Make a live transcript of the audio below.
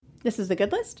This is The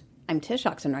Good List. I'm Tish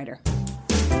Oxenreider.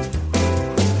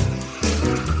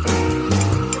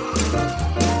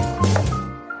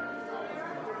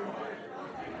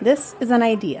 This is an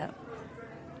idea.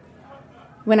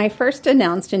 When I first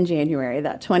announced in January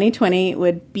that 2020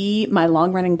 would be my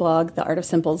long-running blog, The Art of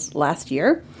Simple's last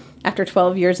year, after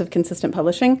 12 years of consistent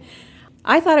publishing,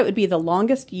 I thought it would be the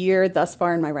longest year thus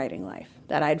far in my writing life,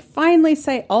 that I'd finally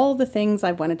say all the things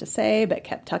I've wanted to say but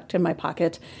kept tucked in my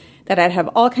pocket, that I'd have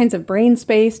all kinds of brain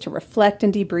space to reflect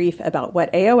and debrief about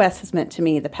what AOS has meant to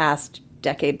me the past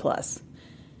decade plus.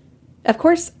 Of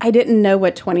course, I didn't know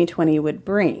what 2020 would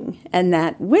bring, and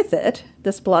that with it,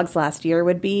 this blog's last year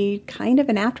would be kind of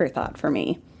an afterthought for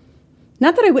me.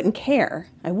 Not that I wouldn't care,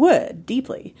 I would,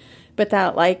 deeply, but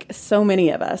that, like so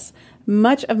many of us,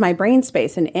 much of my brain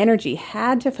space and energy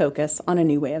had to focus on a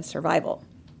new way of survival.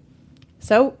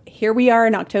 So here we are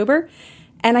in October,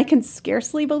 and I can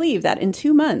scarcely believe that in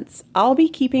 2 months, I'll be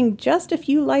keeping just a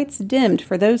few lights dimmed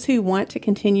for those who want to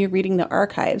continue reading the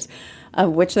archives,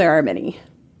 of which there are many.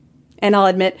 And I'll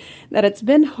admit that it's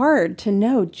been hard to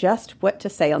know just what to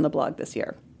say on the blog this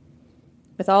year.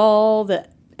 With all the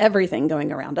everything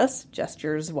going around us,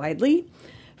 gestures widely,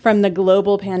 from the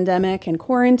global pandemic and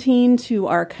quarantine to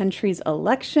our country's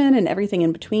election and everything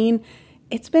in between,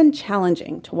 it's been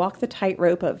challenging to walk the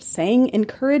tightrope of saying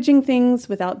encouraging things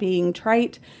without being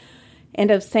trite,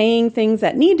 and of saying things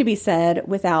that need to be said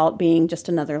without being just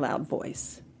another loud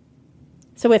voice.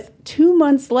 So with 2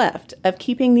 months left of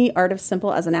keeping The Art of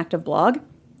Simple as an active blog,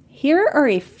 here are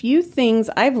a few things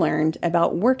I've learned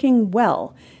about working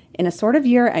well in a sort of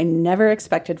year I never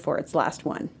expected for its last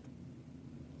one.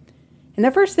 And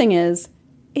the first thing is,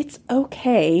 it's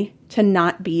okay to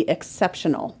not be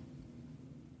exceptional.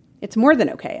 It's more than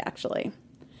okay, actually.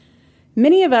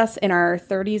 Many of us in our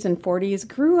 30s and 40s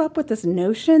grew up with this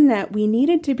notion that we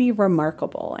needed to be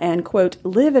remarkable and, quote,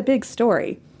 live a big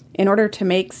story in order to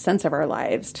make sense of our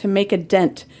lives, to make a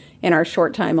dent in our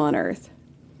short time on Earth.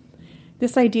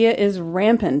 This idea is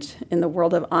rampant in the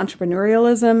world of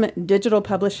entrepreneurialism, digital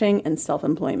publishing, and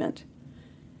self-employment.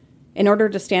 In order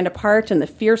to stand apart in the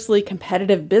fiercely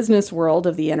competitive business world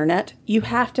of the internet, you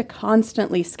have to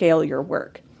constantly scale your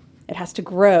work. It has to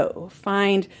grow,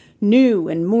 find new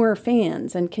and more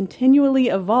fans, and continually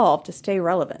evolve to stay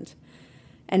relevant.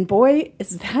 And boy,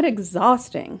 is that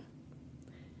exhausting.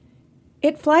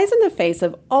 It flies in the face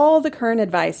of all the current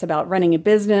advice about running a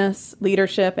business,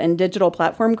 leadership, and digital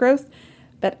platform growth,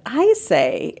 but I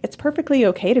say it's perfectly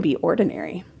okay to be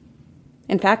ordinary.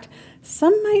 In fact,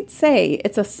 some might say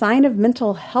it's a sign of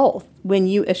mental health when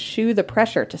you eschew the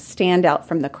pressure to stand out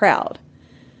from the crowd.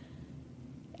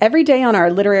 Every day on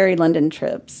our literary London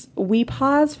trips, we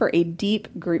pause for a deep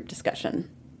group discussion.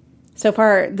 So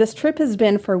far, this trip has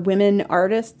been for women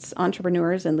artists,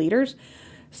 entrepreneurs, and leaders,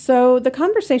 so the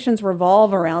conversations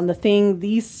revolve around the thing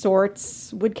these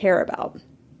sorts would care about.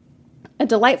 A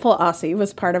delightful Aussie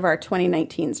was part of our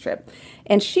 2019 trip,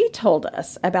 and she told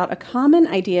us about a common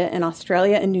idea in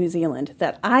Australia and New Zealand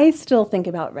that I still think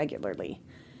about regularly.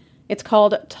 It's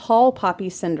called tall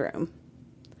poppy syndrome.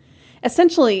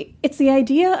 Essentially, it's the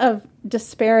idea of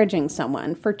disparaging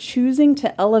someone for choosing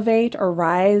to elevate or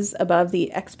rise above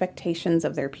the expectations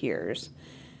of their peers.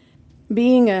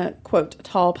 Being a, quote,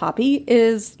 tall poppy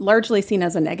is largely seen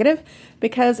as a negative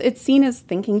because it's seen as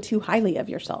thinking too highly of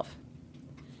yourself.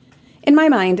 In my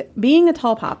mind, being a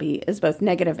tall poppy is both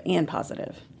negative and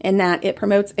positive, in that it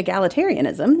promotes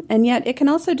egalitarianism, and yet it can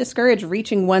also discourage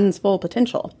reaching one's full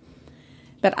potential.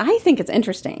 But I think it's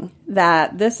interesting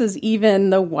that this is even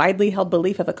the widely held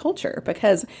belief of a culture,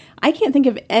 because I can't think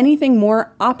of anything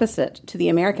more opposite to the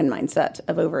American mindset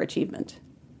of overachievement.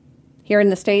 Here in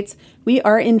the States, we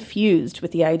are infused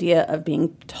with the idea of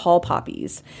being tall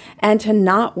poppies, and to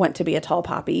not want to be a tall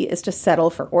poppy is to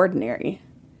settle for ordinary.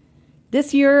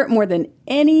 This year, more than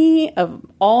any of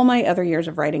all my other years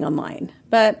of writing online,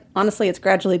 but honestly, it's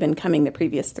gradually been coming the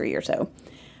previous 3 or so,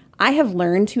 I have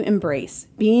learned to embrace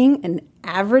being an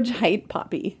average height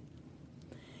poppy.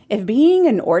 If being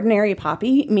an ordinary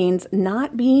poppy means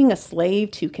not being a slave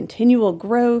to continual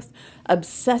growth,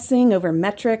 obsessing over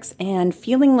metrics, and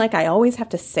feeling like I always have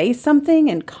to say something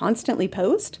and constantly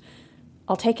post,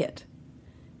 I'll take it.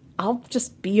 I'll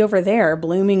just be over there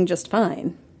blooming just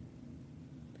fine.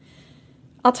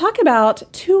 I'll talk about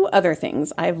 2 other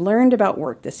things I've learned about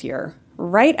work this year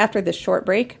right after this short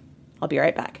break. I'll be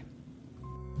right back.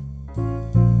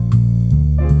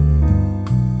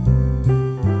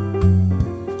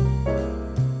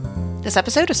 This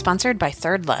episode is sponsored by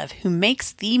Third Love, who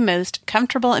makes the most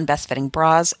comfortable and best-fitting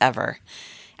bras ever.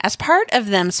 As part of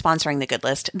them sponsoring the Good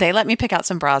List, they let me pick out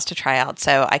some bras to try out,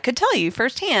 so I could tell you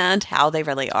firsthand how they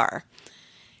really are.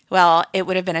 Well, it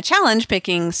would have been a challenge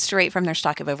picking straight from their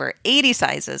stock of over 80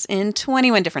 sizes in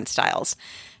 21 different styles.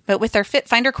 But with their Fit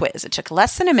Finder quiz, it took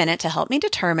less than a minute to help me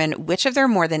determine which of their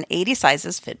more than 80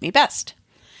 sizes fit me best.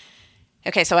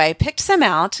 Okay, so I picked some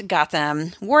out, got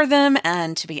them, wore them,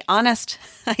 and to be honest,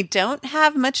 I don't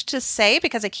have much to say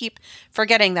because I keep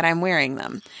forgetting that I'm wearing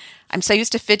them. I'm so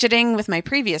used to fidgeting with my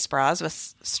previous bras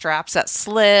with straps that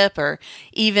slip or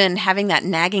even having that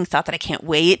nagging thought that I can't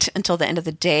wait until the end of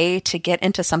the day to get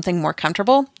into something more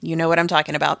comfortable. You know what I'm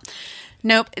talking about.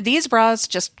 Nope, these bras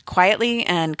just quietly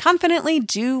and confidently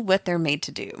do what they're made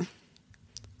to do.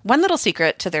 One little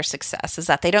secret to their success is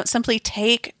that they don't simply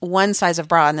take one size of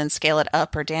bra and then scale it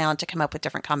up or down to come up with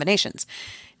different combinations.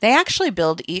 They actually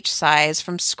build each size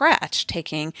from scratch,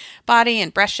 taking body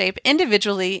and breast shape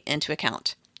individually into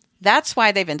account. That's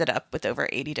why they've ended up with over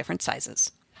 80 different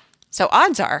sizes. So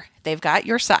odds are they've got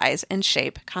your size and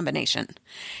shape combination.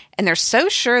 And they're so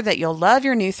sure that you'll love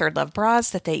your new Third Love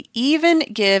bras that they even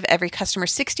give every customer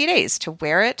 60 days to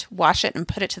wear it, wash it, and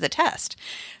put it to the test.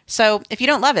 So if you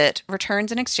don't love it,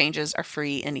 returns and exchanges are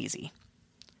free and easy.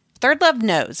 Third Love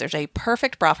knows there's a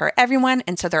perfect bra for everyone,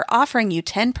 and so they're offering you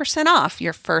 10% off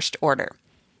your first order.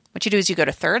 What you do is you go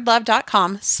to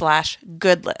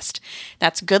thirdlove.com/goodlist.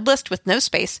 That's goodlist with no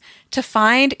space to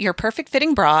find your perfect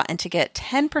fitting bra and to get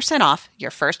 10% off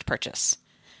your first purchase.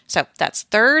 So that's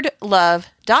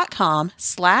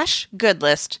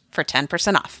thirdlove.com/goodlist for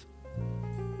 10% off.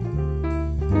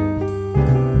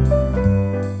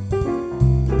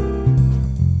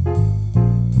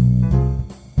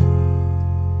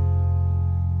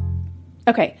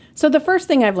 Okay, so the first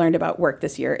thing I've learned about work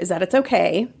this year is that it's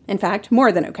okay, in fact,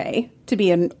 more than okay, to be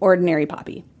an ordinary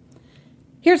poppy.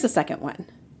 Here's the second one.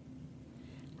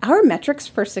 Our metrics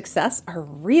for success are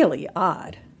really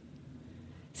odd.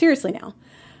 Seriously now,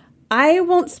 I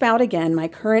won't spout again my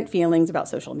current feelings about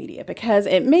social media because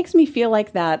it makes me feel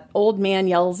like that old man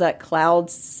yells at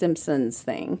clouds Simpsons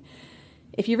thing.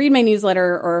 If you read my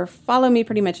newsletter or follow me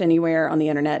pretty much anywhere on the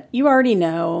internet, you already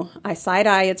know I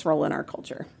side-eye its role in our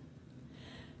culture.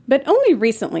 But only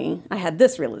recently, I had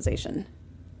this realization.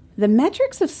 The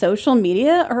metrics of social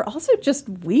media are also just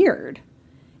weird.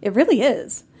 It really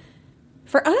is.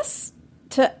 For us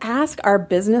to ask our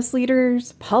business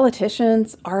leaders,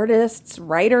 politicians, artists,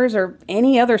 writers, or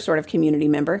any other sort of community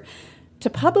member to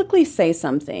publicly say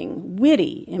something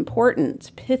witty,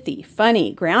 important, pithy,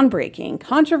 funny, groundbreaking,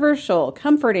 controversial,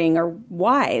 comforting, or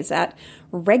wise at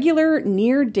regular,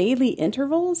 near daily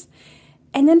intervals,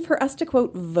 and then for us to,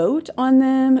 quote, vote on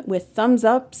them with thumbs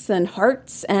ups and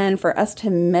hearts, and for us to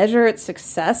measure its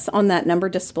success on that number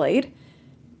displayed,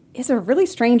 is a really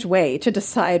strange way to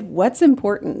decide what's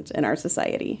important in our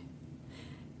society.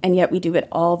 And yet we do it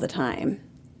all the time.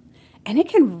 And it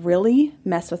can really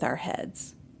mess with our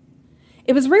heads.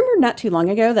 It was rumored not too long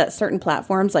ago that certain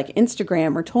platforms like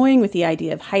Instagram were toying with the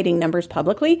idea of hiding numbers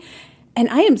publicly, and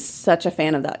I am such a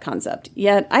fan of that concept,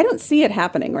 yet I don't see it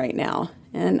happening right now.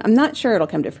 And I'm not sure it'll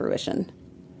come to fruition.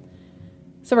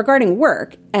 So regarding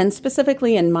work, and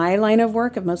specifically in my line of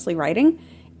work of mostly writing,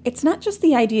 it's not just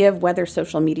the idea of whether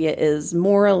social media is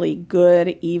morally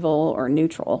good, evil, or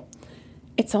neutral.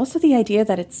 It's also the idea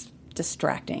that it's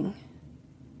distracting.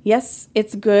 Yes,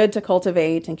 it's good to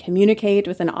cultivate and communicate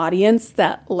with an audience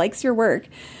that likes your work.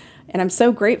 And I'm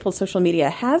so grateful social media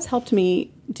has helped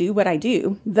me do what I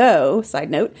do, though, side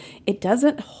note, it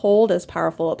doesn't hold as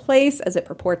powerful a place as it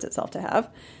purports itself to have.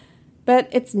 But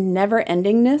its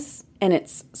never-endingness and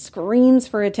its screams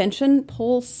for attention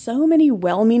pull so many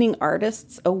well-meaning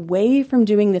artists away from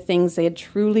doing the things they'd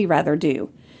truly rather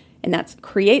do, and that's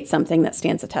create something that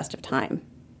stands the test of time.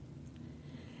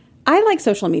 I like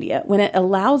social media when it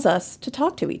allows us to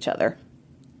talk to each other.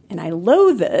 And I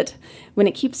loathe it when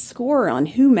it keeps score on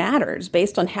who matters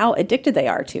based on how addicted they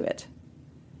are to it.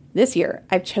 This year,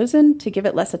 I've chosen to give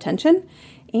it less attention,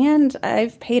 and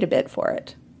I've paid a bit for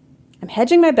it. I'm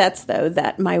hedging my bets, though,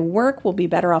 that my work will be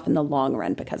better off in the long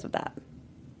run because of that.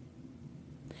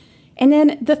 And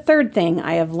then the third thing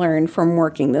I have learned from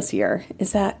working this year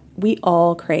is that we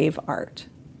all crave art.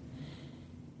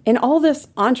 In all this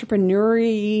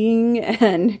entrepreneuring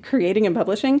and creating and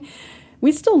publishing,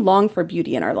 we still long for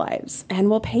beauty in our lives, and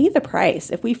we'll pay the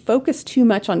price if we focus too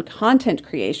much on content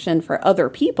creation for other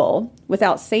people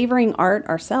without savoring art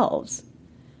ourselves.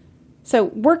 So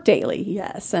work daily,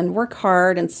 yes, and work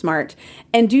hard and smart,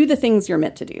 and do the things you're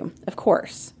meant to do. Of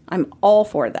course, I'm all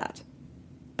for that.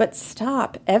 But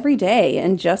stop every day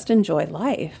and just enjoy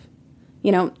life.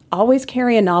 You know, always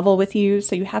carry a novel with you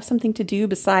so you have something to do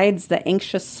besides the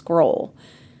anxious scroll.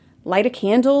 Light a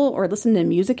candle or listen to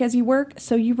music as you work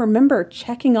so you remember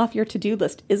checking off your to-do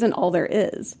list isn't all there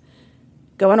is.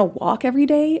 go on a walk every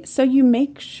day, so you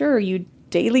make sure you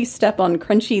daily step on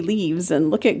crunchy leaves and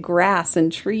look at grass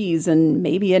and trees and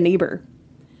maybe a neighbor.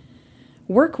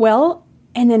 Work well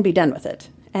and then be done with it.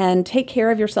 And take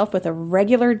care of yourself with a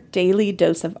regular daily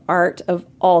dose of art of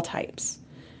all types.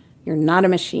 You're not a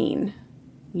machine.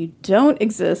 You don't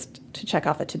exist to check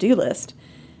off a to-do list.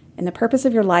 And the purpose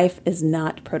of your life is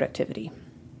not productivity.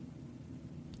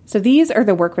 So these are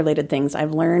the work-related things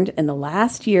I've learned in the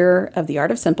last year of The Art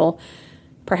of Simple,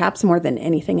 perhaps more than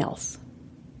anything else.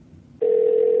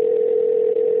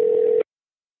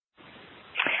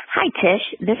 Hi, Tish.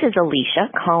 This is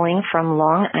Alicia calling from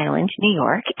Long Island, New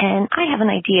York, and I have an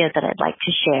idea that I'd like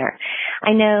to share.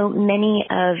 I know many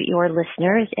of your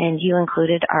listeners, and you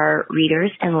included, are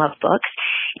readers and love books.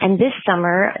 And this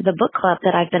summer, the book club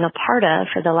that I've been a part of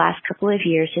for the last couple of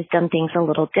years has done things a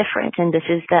little different, and this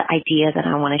is the idea that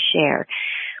I want to share.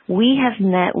 We have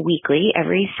met weekly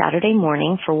every Saturday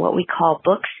morning for what we call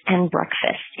Books and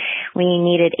Breakfast. We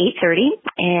meet at 8:30,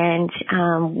 and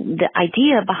the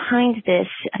idea behind this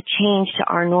change to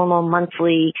our normal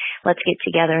monthly let's get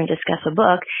together and discuss a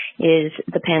book is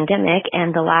the pandemic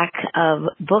and the lack of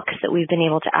books that we've been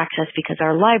able to access because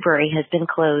our library has been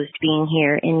closed being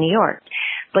here in New York.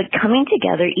 But coming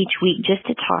together each week just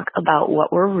to talk about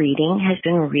what we're reading has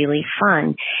been really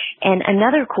fun. And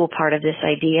another cool part of this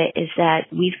idea is that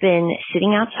we've been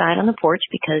sitting outside on the porch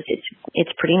because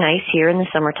it's pretty nice here in the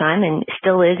summertime and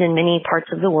still is in many parts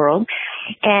of the world.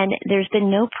 And there's been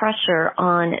no pressure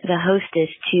on the hostess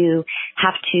to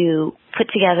have to put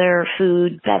together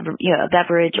food,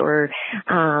 beverage, or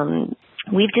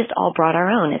we've just all brought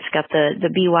our own. It's got the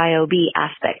BYOB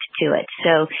aspect to it.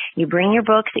 So you bring your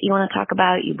books that you want to talk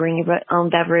about, you bring your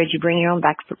own beverage, you bring your own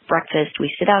breakfast,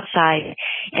 we sit outside,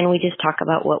 and we just talk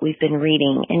about what we've been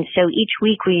reading. And so each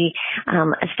week we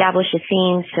establish a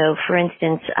theme. So for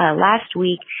instance, last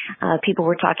week people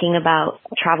were talking about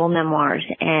travel memoirs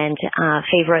and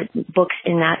favorite books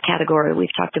in that category.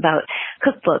 We've talked about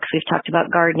cookbooks, we've talked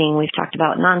about gardening, we've talked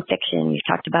about nonfiction, we've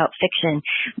talked about fiction.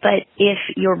 But if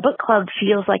your book club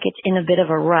feels like it's in a bit of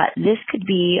a rut, this could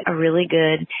be a really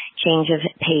good change of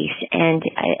pace, and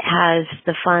it has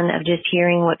the fun of just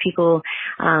hearing what people,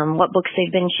 what books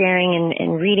they've been sharing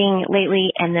and reading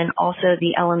lately, and then also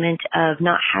the element of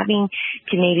not having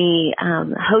to maybe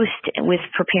host with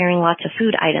preparing lots of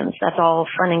food items. That's all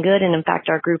fun and good, and in fact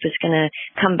our group is going to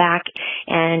come back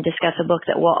and discuss a book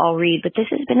that we'll all read. But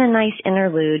this has been a nice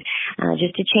interlude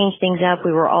just to change things up.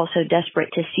 We were also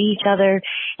desperate to see each other,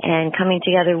 and coming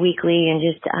together weekly and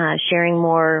just sharing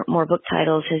more book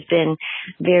titles has been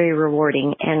very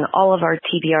rewarding, and all of our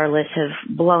TBR lists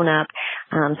have blown up.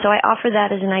 So I offer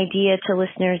that as an idea to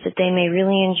listeners that they may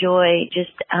really enjoy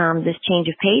just this change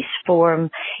of pace for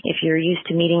if you're used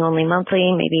to meeting only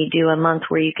monthly, maybe do a month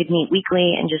where you could meet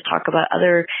weekly and just talk about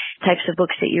other types of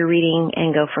books that you're reading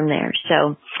and go from there.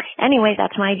 So anyway,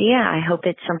 that's my idea. I hope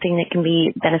it's something that can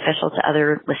be beneficial to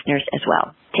other listeners as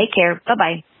well. Take care.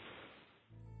 Bye-bye.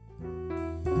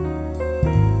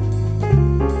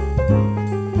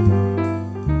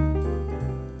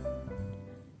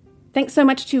 Thanks so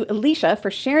much to Alicia for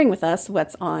sharing with us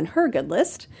what's on her good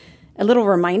list. A little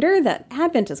reminder that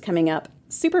Advent is coming up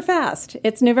super fast.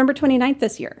 It's November 29th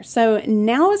this year. So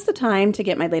now is the time to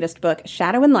get my latest book,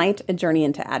 Shadow and Light, A Journey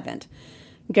into Advent.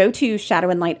 Go to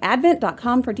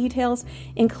shadowandlightadvent.com for details,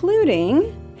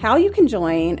 including how you can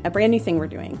join a brand new thing we're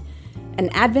doing, an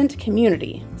Advent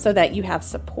community, so that you have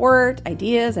support,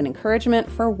 ideas, and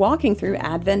encouragement for walking through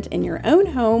Advent in your own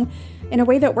home in a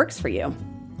way that works for you.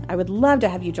 I would love to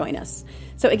have you join us.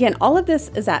 So again, all of this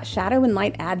is at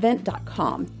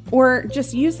shadowandlightadvent.com, or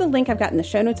just use the link I've got in the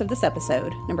show notes of this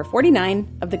episode, number 49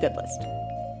 of the Good List.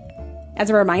 As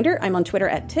a reminder, I'm on Twitter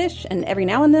at Tish, and every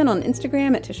now and then on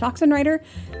Instagram at Tish Oxenreider,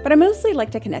 but I mostly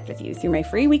like to connect with you through my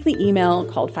free weekly email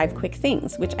called 5 Quick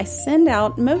Things, which I send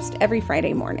out most every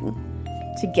Friday morning.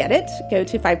 To get it, go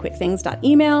to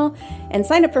 5quickthings.email and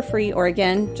sign up for free, or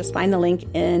again, just find the link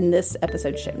in this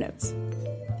episode's show notes.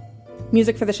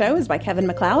 Music for the show is by Kevin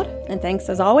MacLeod, and thanks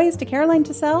as always to Caroline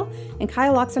Tassell and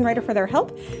Kyle Oxenreider for their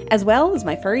help, as well as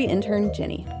my furry intern,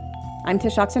 Jenny. I'm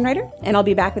Tish Oxenreider, and I'll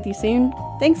be back with you soon.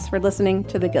 Thanks for listening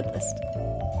to The Good List.